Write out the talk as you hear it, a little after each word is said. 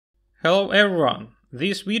Hello everyone!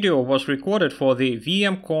 This video was recorded for the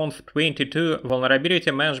vmconf.pw Vulnerability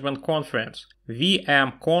Management Conference,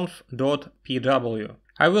 vmconf.pw.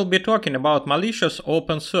 I will be talking about malicious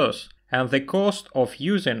open source and the cost of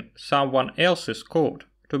using someone else's code.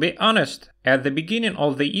 To be honest, at the beginning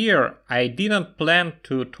of the year I didn't plan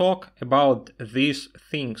to talk about these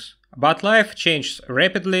things. But life changes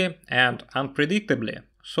rapidly and unpredictably,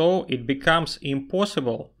 so it becomes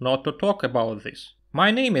impossible not to talk about this. My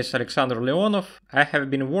name is Alexander Leonov. I have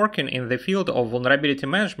been working in the field of vulnerability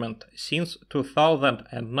management since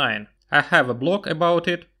 2009. I have a blog about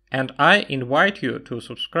it, and I invite you to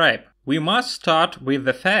subscribe. We must start with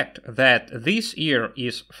the fact that this year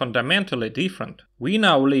is fundamentally different. We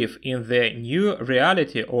now live in the new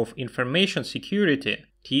reality of information security,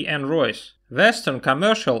 TNRoIS. Western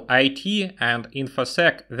commercial IT and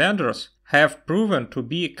InfoSec vendors have proven to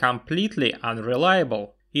be completely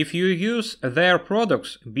unreliable. If you use their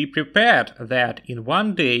products, be prepared that in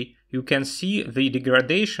one day you can see the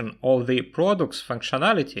degradation of the product's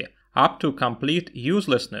functionality up to complete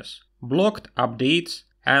uselessness, blocked updates,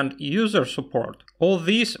 and user support. All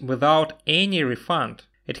this without any refund.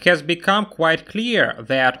 It has become quite clear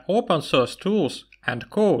that open source tools and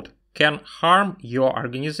code can harm your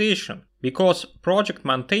organization because project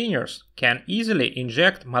maintainers can easily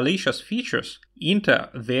inject malicious features into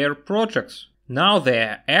their projects. Now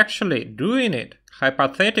they're actually doing it.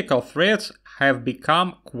 Hypothetical threats have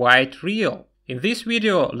become quite real. In this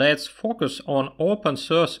video, let's focus on open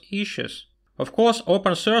source issues. Of course,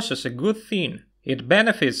 open source is a good thing. It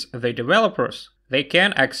benefits the developers. They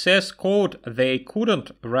can access code they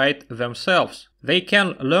couldn't write themselves. They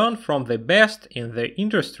can learn from the best in the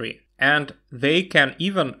industry. And they can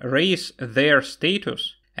even raise their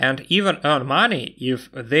status and even earn money if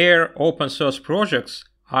their open source projects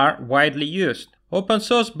are widely used. Open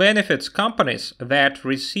source benefits companies that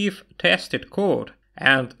receive tested code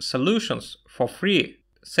and solutions for free,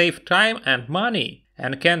 save time and money,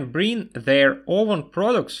 and can bring their own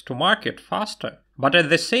products to market faster. But at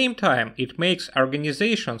the same time, it makes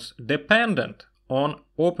organizations dependent on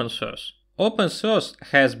open source. Open source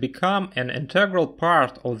has become an integral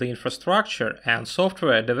part of the infrastructure and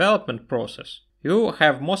software development process. You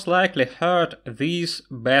have most likely heard these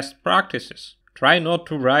best practices. Try not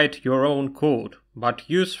to write your own code, but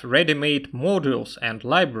use ready-made modules and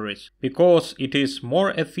libraries, because it is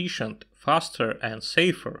more efficient, faster, and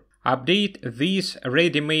safer. Update these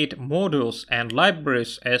ready-made modules and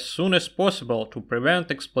libraries as soon as possible to prevent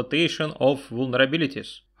exploitation of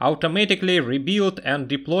vulnerabilities. Automatically rebuild and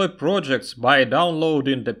deploy projects by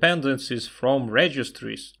downloading dependencies from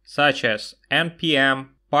registries, such as npm,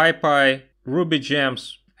 PyPy,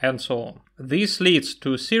 RubyGems, and so on. This leads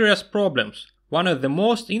to serious problems. One of the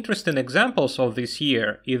most interesting examples of this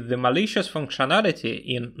year is the malicious functionality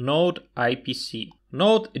in node-ipc.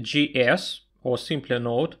 Node.js, or simply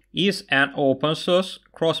Node, is an open-source,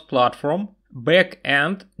 cross-platform,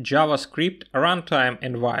 back-end JavaScript runtime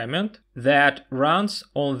environment that runs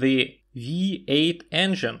on the V8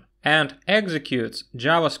 engine and executes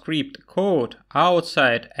JavaScript code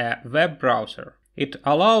outside a web browser. It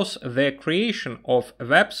allows the creation of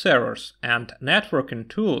web servers and networking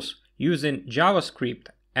tools using JavaScript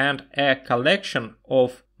and a collection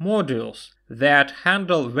of modules that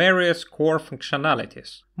handle various core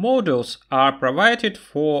functionalities. Modules are provided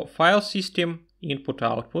for file system,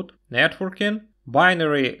 input-output, networking,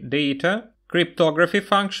 binary data, cryptography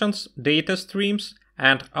functions, data streams,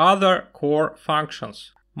 and other core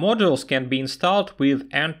functions. Modules can be installed with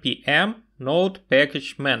npm Node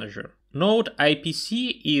Package Manager.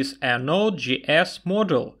 Node-ipc is a Node.js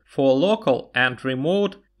module for local and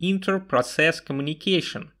remote inter-process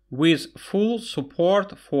communication, with full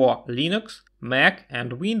support for Linux, Mac,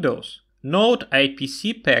 and Windows.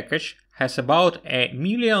 Node-ipc package has about 1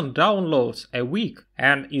 million downloads a week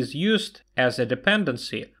and is used as a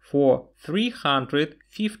dependency for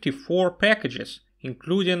 354 packages,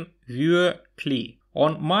 including Vue CLI.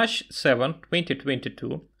 On March 7,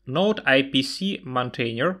 2022, Node-ipc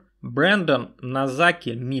maintainer Brandon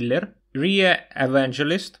Nazaki Miller, RIA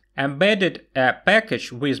evangelist, embedded a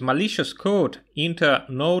package with malicious code into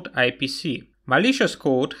Node-ipc. Malicious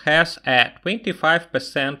code has a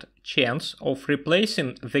 25% chance of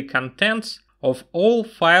replacing the contents of all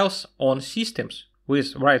files on systems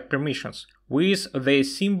with write permissions with the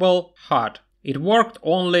symbol hard. It worked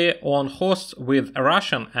only on hosts with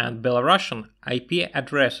Russian and Belarusian IP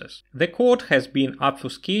addresses. The code has been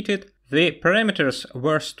obfuscated. The parameters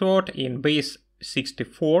were stored in base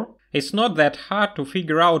 64. It's not that hard to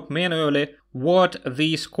figure out manually what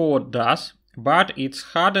this code does, but it's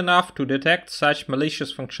hard enough to detect such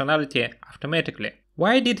malicious functionality automatically.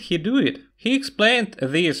 Why did he do it? He explained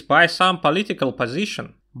this by some political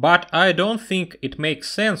position, but I don't think it makes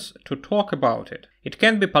sense to talk about it. It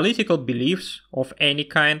can be political beliefs of any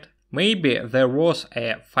kind. Maybe there was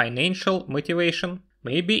a financial motivation.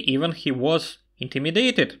 Maybe even he was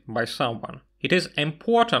intimidated by someone. It is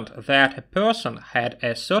important that a person had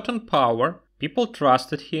a certain power, people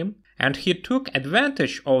trusted him, and he took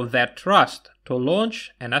advantage of that trust to launch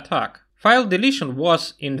an attack. File deletion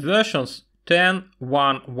was in versions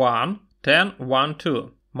 10.1.1,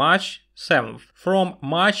 10.1.2, March 7th. From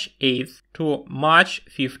March 8th to March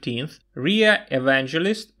 15th, RIA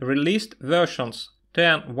Evangelist released versions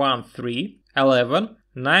 10.1.3, 11,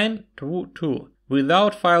 9.2.2.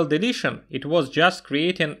 Without file deletion, it was just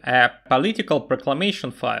creating a political proclamation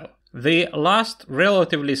file. The last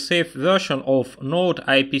relatively safe version of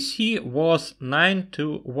node-ipc was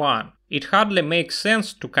 9.2.1. It hardly makes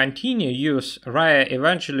sense to continue use RIA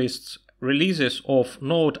Evangelist's releases of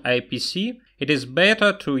node-ipc. It is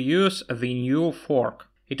better to use the new fork.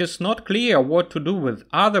 It is not clear what to do with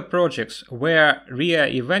other projects where RIA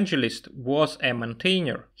Evangelist was a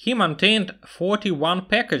maintainer. He maintained 41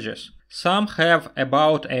 packages. Some have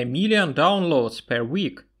about 1 million downloads per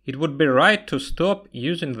week. It would be right to stop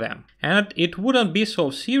using them. And it wouldn't be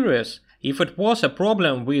so serious if it was a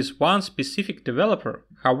problem with one specific developer.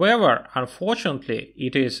 However, unfortunately,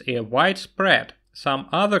 it is a widespread. Some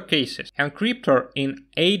other cases. Encryptor in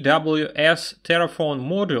AWS Terraform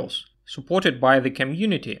modules supported by the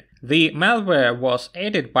community. The malware was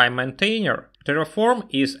added by maintainer. Terraform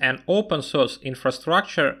is an open source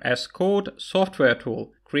infrastructure as code software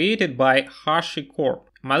tool created by HashiCorp.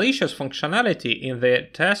 Malicious functionality in the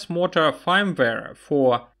Testmotor firmware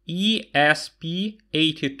for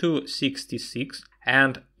ESP8266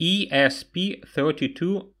 and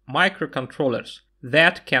ESP32 microcontrollers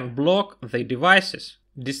that can block the devices.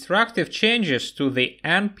 Destructive changes to the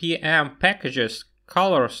npm packages,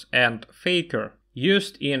 colors, and faker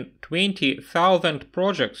used in 20,000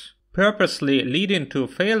 projects, purposely leading to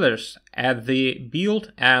failures at the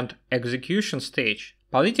build and execution stage.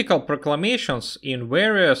 Political proclamations in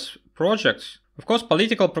various projects. Of course,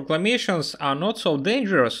 political proclamations are not so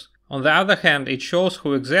dangerous. On the other hand, it shows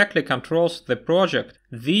who exactly controls the project.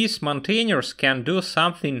 These maintainers can do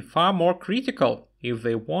something far more critical if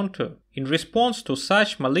they want to. In response to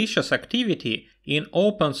such malicious activity in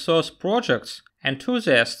open source projects,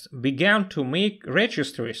 enthusiasts began to make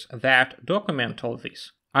registries that document all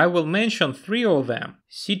this. I will mention 3 of them: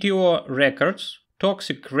 CTO records,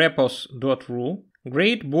 toxicrepos.ru,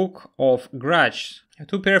 Great Book of Grudges.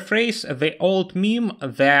 To paraphrase the old meme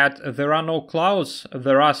that there are no clouds,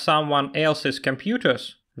 there are someone else's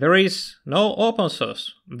computers, there is no open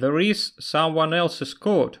source, there is someone else's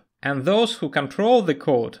code. And those who control the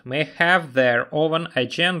code may have their own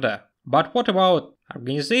agenda. But what about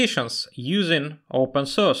organizations using open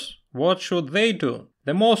source? What should they do?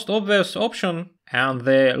 The most obvious option and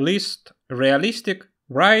the least realistic: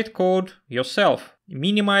 write code yourself,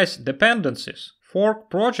 minimize dependencies,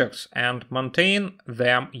 fork projects and maintain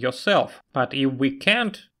them yourself. But if we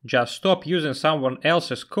can't just stop using someone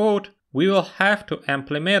else's code, we will have to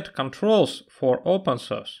implement controls for open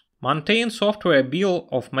source. Maintain software bill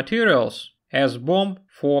of materials as BOM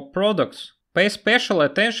for products. Pay special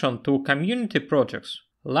attention to community projects.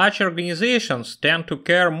 Large organizations tend to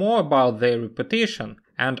care more about their reputation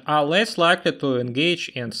and are less likely to engage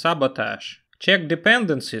in sabotage. Check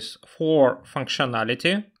dependencies for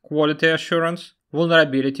functionality, quality assurance,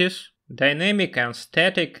 vulnerabilities, dynamic and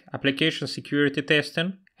static application security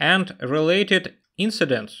testing, and related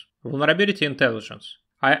incidents, vulnerability intelligence.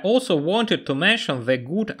 I also wanted to mention the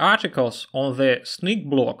good articles on the Snyk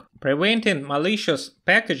blog, Preventing Malicious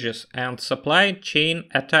Packages and Supply Chain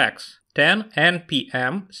Attacks, 10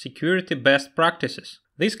 NPM Security Best Practices.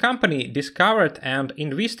 This company discovered and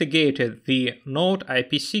investigated the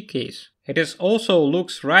node-ipc case. It also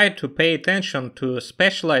looks right to pay attention to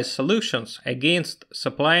specialized solutions against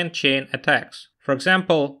supply chain attacks. For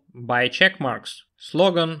example, by checkmarks.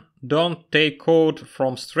 Slogan, "Don't take code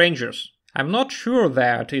from strangers." I'm not sure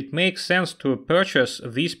that it makes sense to purchase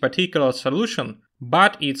this particular solution,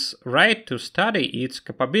 but it's right to study its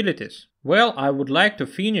capabilities. Well, I would like to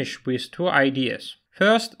finish with 2 ideas.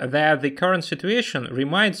 First, that the current situation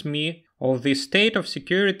reminds me of the state of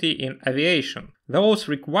security in aviation. Those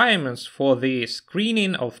requirements for the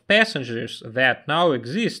screening of passengers that now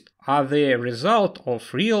exist are the result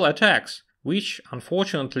of real attacks, which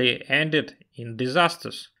unfortunately ended in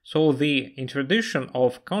disasters. So the introduction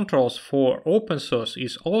of controls for open source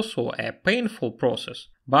is also a painful process,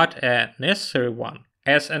 but a necessary one.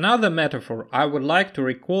 As another metaphor, I would like to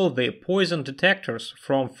recall the poison detectors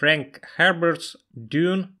from Frank Herbert's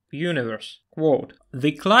Dune universe. Quote,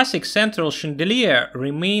 "The classic central chandelier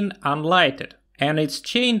remained unlighted, and its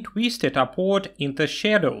chain twisted upward into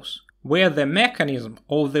shadows, where the mechanism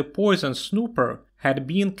of the poison snooper had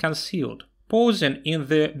been concealed. Pausing in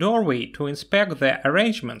the doorway to inspect the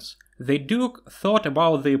arrangements, the Duke thought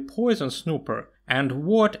about the poison snooper and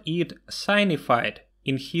what it signified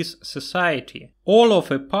in his society. All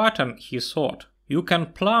of a pattern, he thought. You can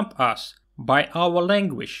plump us by our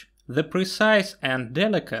language, the precise and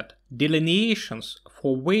delicate delineations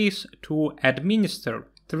for ways to administer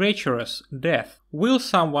treacherous death. Will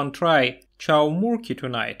someone try Chaumurki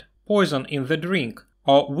tonight, poison in the drink,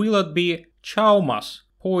 or will it be Chaumas,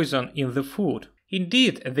 poison in the food?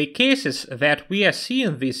 Indeed, the cases that we are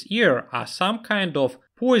seeing this year are some kind of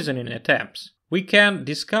poisoning attempts. We can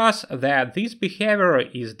discuss that this behavior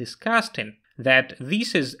is disgusting, that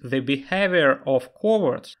this is the behavior of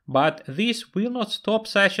cowards, but this will not stop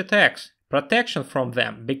such attacks. Protection from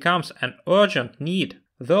them becomes an urgent need.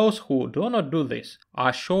 Those who do not do this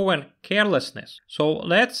are showing carelessness. So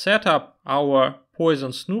let's set up our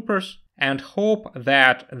poison snoopers and hope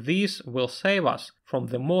that these will save us from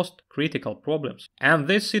the most critical problems. And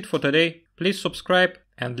that's it for today. Please subscribe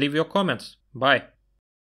and leave your comments. Bye.